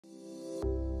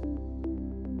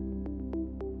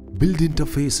build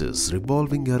interfaces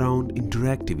revolving around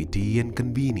interactivity and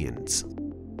convenience.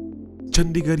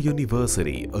 Chandigarh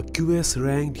University, a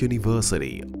QS-ranked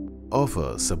university,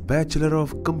 offers a Bachelor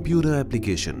of Computer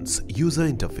Applications, User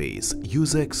Interface,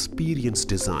 User Experience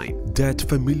Design that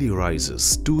familiarizes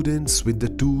students with the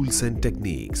tools and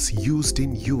techniques used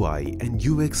in UI and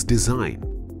UX design.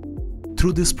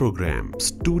 Through this program,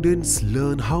 students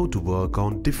learn how to work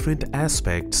on different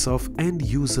aspects of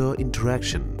end-user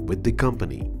interaction with the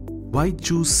company. Why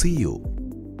choose CU?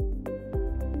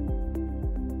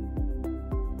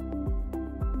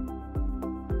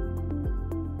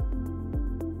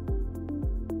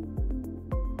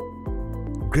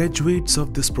 Graduates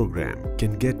of this program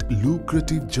can get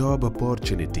lucrative job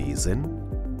opportunities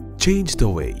and change the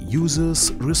way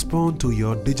users respond to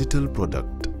your digital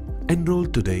product. Enroll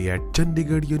today at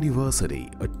Chandigarh University,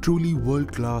 a truly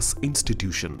world-class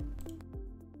institution.